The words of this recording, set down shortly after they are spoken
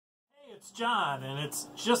It's John, and it's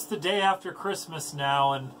just the day after Christmas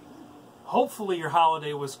now, and hopefully your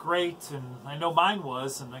holiday was great, and I know mine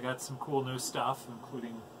was, and I got some cool new stuff,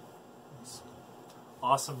 including this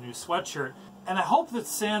awesome new sweatshirt. And I hope that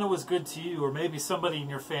Santa was good to you, or maybe somebody in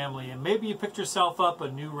your family, and maybe you picked yourself up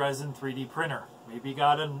a new Resin 3D printer. Maybe you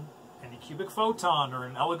got an Anycubic Photon, or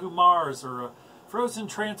an Elegoo Mars, or a Frozen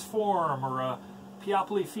Transform, or a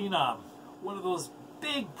PLA Phenom. One of those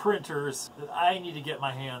big printers that I need to get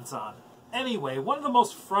my hands on. Anyway, one of the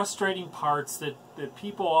most frustrating parts that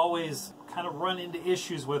people always kind of run into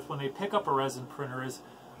issues with when they pick up a resin printer is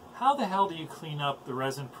how the hell do you clean up the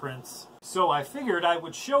resin prints? So I figured I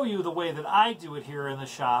would show you the way that I do it here in the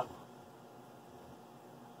shop.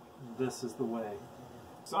 This is the way.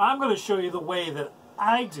 So I'm going to show you the way that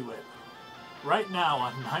I do it right now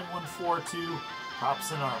on 9142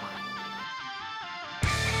 Props and Armor.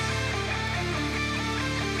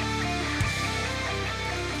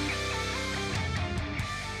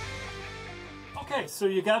 Okay, so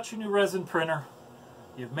you got your new resin printer,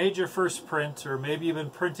 you've made your first print, or maybe you've been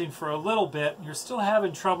printing for a little bit, and you're still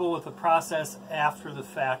having trouble with the process after the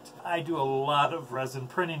fact. I do a lot of resin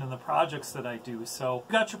printing in the projects that I do, so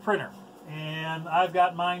you got your printer. And I've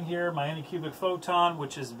got mine here, my Anycubic Photon,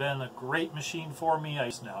 which has been a great machine for me.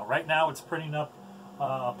 Right now it's printing up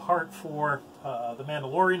a part for the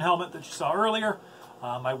Mandalorian helmet that you saw earlier.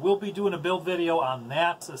 I will be doing a build video on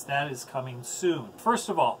that, as that is coming soon. First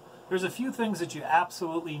of all, there's a few things that you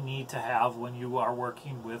absolutely need to have when you are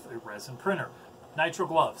working with a resin printer. Nitrile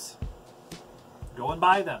Gloves. Go and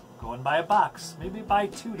buy them. Go and buy a box. Maybe buy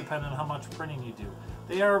two, depending on how much printing you do.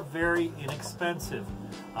 They are very inexpensive.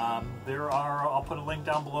 I'll put a link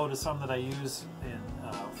down below to some that I use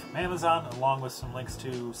from Amazon, along with some links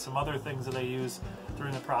to some other things that I use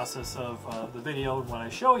during the process of the video when I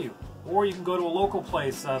show you. Or you can go to a local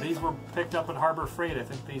place. These were picked up at Harbor Freight. I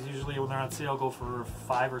think these usually, when they're on sale, go for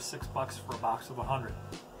 $5 or $6 for a box of 100.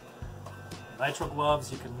 Nitrile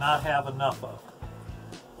gloves you cannot have enough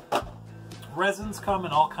of. Resins come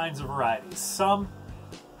in all kinds of varieties. Some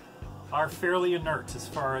are fairly inert as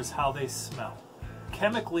far as how they smell.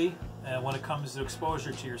 Chemically, when it comes to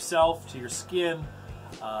exposure to yourself, to your skin,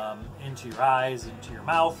 into your eyes, into your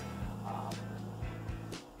mouth,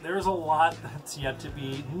 there's a lot that's yet to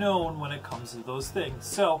be known when it comes to those things.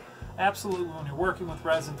 So, absolutely, when you're working with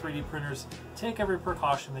resin 3D printers, take every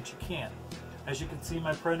precaution that you can. As you can see,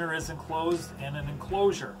 my printer is enclosed in an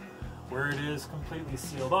enclosure where it is completely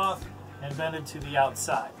sealed off and vented to the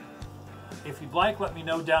outside. If you'd like, let me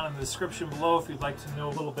know down in the description below if you'd like to know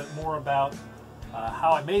a little bit more about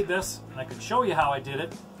how I made this, and I can show you how I did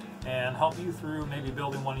it and help you through maybe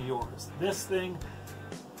building one of yours. This thing,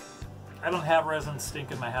 I don't have resin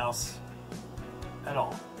stink in my house at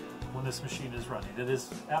all when this machine is running. It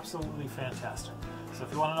is absolutely fantastic. So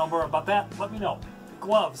if you want to know more about that, let me know.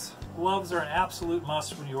 Gloves. Gloves are an absolute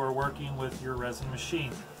must when you are working with your resin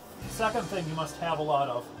machine. Second thing you must have a lot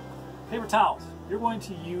of, paper towels. You're going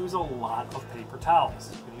to use a lot of paper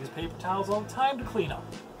towels. You're going to use paper towels all the time to clean up.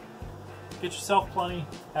 Get yourself plenty,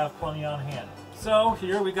 have plenty on hand. So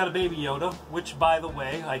here we got a Baby Yoda, which, by the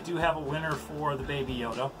way, I do have a winner for the Baby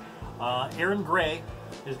Yoda. Aaron Gray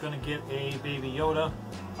is going to get a Baby Yoda.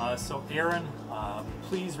 So Aaron,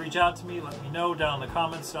 please reach out to me. Let me know down in the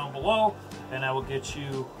comments down below, and I will get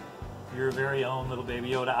you your very own little Baby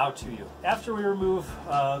Yoda out to you. After we remove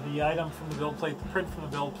the item from the build plate, the print from the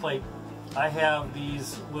build plate, I have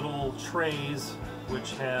these little trays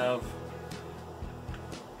which have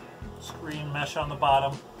screen mesh on the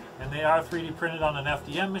bottom, and they are 3D printed on an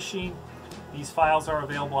FDM machine. These files are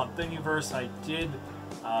available on Thingiverse. I did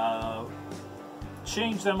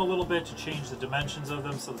change them a little bit to change the dimensions of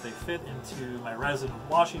them so that they fit into my resin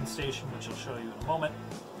washing station, which I'll show you in a moment.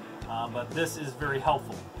 But this is very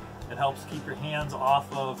helpful. It helps keep your hands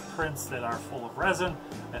off of prints that are full of resin.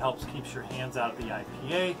 It helps keep your hands out of the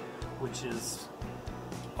IPA, which is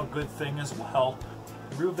a good thing as well.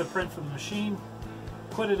 Remove the print from the machine,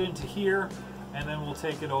 put it into here, and then we'll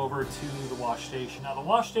take it over to the wash station. Now the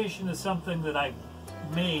wash station is something that I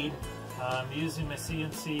made using my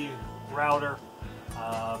CNC router.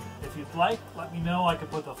 If you'd like, let me know. I could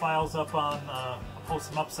put the files up on, post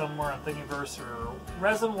them up somewhere on Thingiverse. Or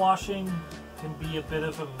resin washing can be a bit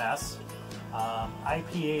of a mess.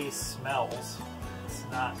 IPA smells. It's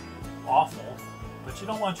not awful, but you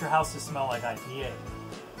don't want your house to smell like IPA.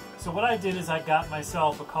 So what I did is I got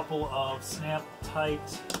myself a couple of snap tight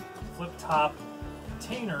flip top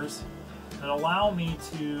containers that allow me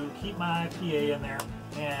to keep my IPA in there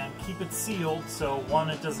and keep it sealed, so one,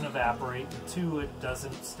 it doesn't evaporate, and two, it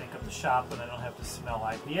doesn't stink up the shop and I don't have to smell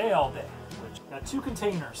IPA all day. Got two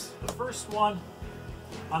containers. The first one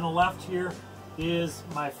On the left here is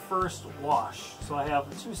my first wash. So I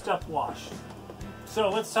have a two-step wash. So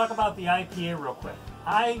let's talk about the IPA real quick.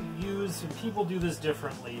 I use, and people do this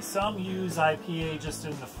differently, some use IPA just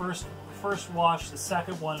in the first wash. The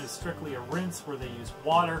second one is strictly a rinse where they use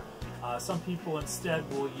water. Some people instead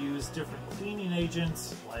will use different cleaning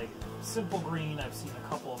agents like Simple Green. I've seen a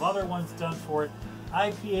couple of other ones done for it.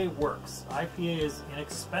 IPA works. IPA is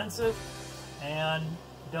inexpensive and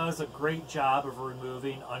does a great job of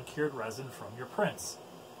removing uncured resin from your prints.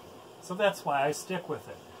 So that's why I stick with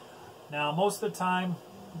it. Now, most of the time,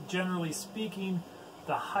 generally speaking,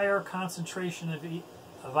 the higher concentration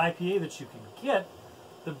of IPA that you can get,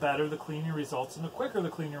 the better the cleaning results and the quicker the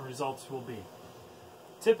cleaning results will be.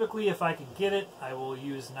 Typically, if I can get it, I will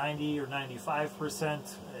use 90 or 95%.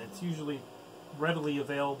 It's usually readily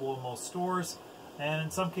available in most stores. And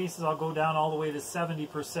in some cases, I'll go down all the way to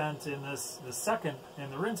 70%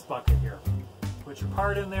 in the rinse bucket here. Put your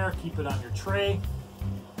part in there, keep it on your tray.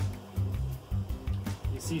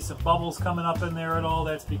 You see some bubbles coming up in there at all,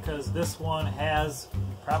 that's because this one has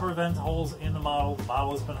proper vent holes in the model. The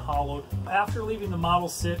model has been hollowed. After leaving the model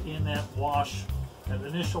sit in that wash, that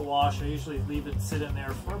initial wash, I usually leave it sit in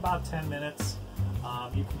there for about 10 minutes.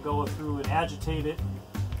 You can go through and agitate it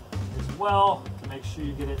as well to make sure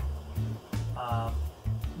you get it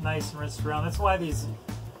nice and rinsed around. That's why these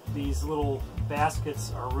little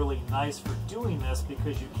baskets are really nice for doing this,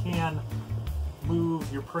 because you can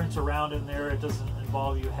move your print around in there. It doesn't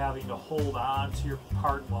involve you having to hold on to your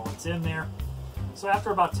part while it's in there. So after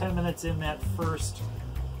about 10 minutes in that first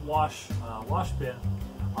wash bin,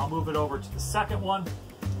 I'll move it over to the second one.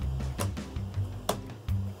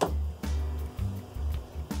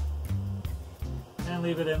 And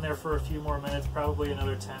leave it in there for a few more minutes, probably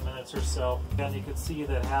another 10 minutes or so. And you can see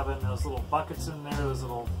that having those little buckets in there, those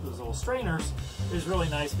little strainers, is really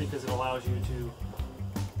nice because it allows you to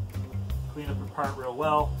clean up your part real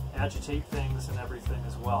well, agitate things and everything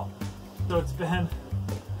as well. So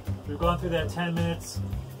we've gone through that 10 minutes,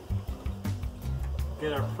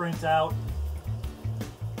 get our print out,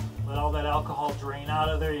 let all that alcohol drain out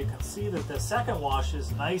of there. You can see that the second wash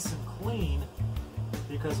is nice and clean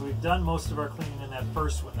because we've done most of our cleaning in that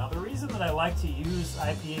first one. Now, the reason that I like to use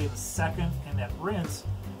IPA in the second and that rinse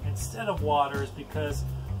instead of water is because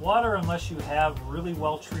water, unless you have really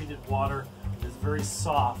well treated water, is very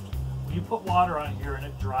soft. When you put water on here and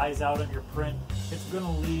it dries out on your print, it's going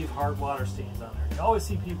to leave hard water stains on there. I always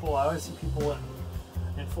see people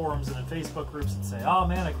in forums and in Facebook groups that say, oh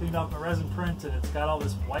man, I cleaned off my resin print and it's got all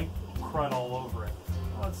this white crud all over it.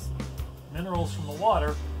 Well, it's minerals from the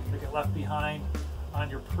water that get left behind on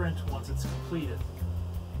your print once it's completed.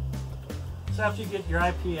 So after you get your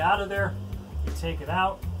IPA out of there, you take it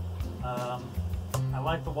out. I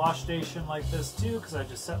like the wash station like this too, because I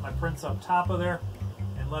just set my prints up top of there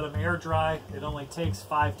and let them air dry. It only takes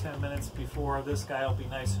 5-10 minutes before this guy will be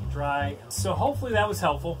nice and dry. So hopefully that was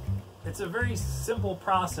helpful. It's a very simple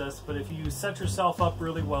process, but if you set yourself up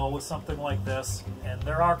really well with something like this, and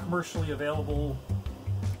there are commercially available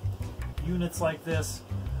units like this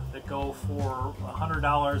that go for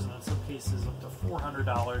 $100 and in some cases up to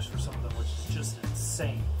 $400 for something, which is just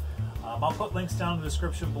insane. I'll put links down in the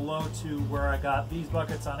description below to where I got these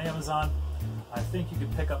buckets on Amazon. I think you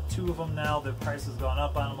can pick up 2 of them now. The price has gone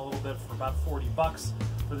up on them a little bit for about 40 bucks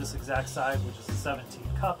for this exact size, which is a 17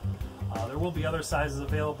 cup. There will be other sizes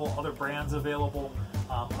available, other brands available.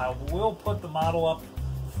 I will put the model up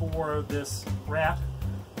for this rack,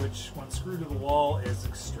 which when screwed to the wall is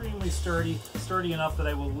extremely sturdy enough that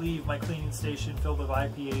I will leave my cleaning station filled with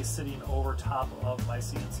IPA sitting over top of my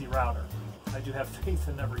CNC router. I do have faith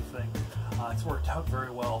in everything. It's worked out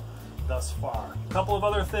very well thus far. A couple of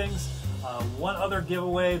other things. One other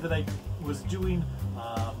giveaway that I was doing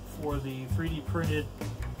for the 3D printed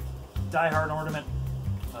die hard ornament,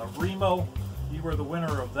 Remo, you were the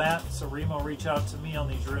winner of that. So Remo, reach out to me. I'll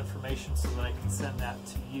need your information so that I can send that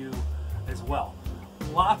to you as well.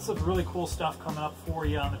 Lots of really cool stuff coming up for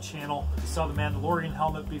you on the channel. You saw the Mandalorian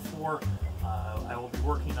helmet before. I will be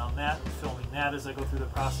working on that and filming that as I go through the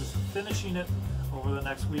process of finishing it over the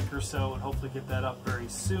next week or so, and hopefully get that up very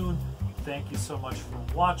soon. Thank you so much for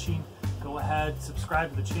watching. Go ahead, subscribe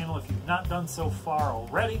to the channel if you've not done so far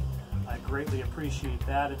already. I greatly appreciate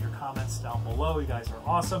that, and your comments down below. You guys are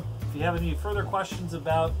awesome. If you have any further questions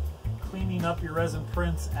about cleaning up your resin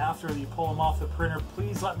prints after you pull them off the printer,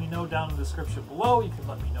 please let me know down in the description below. You can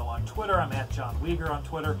let me know on Twitter. I'm at John Weger on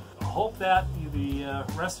Twitter. I hope that the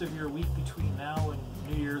rest of your week between now and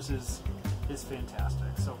New Year's is fantastic.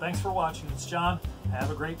 So thanks for watching. It's John.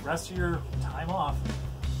 Have a great rest of your time off.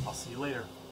 I'll see you later.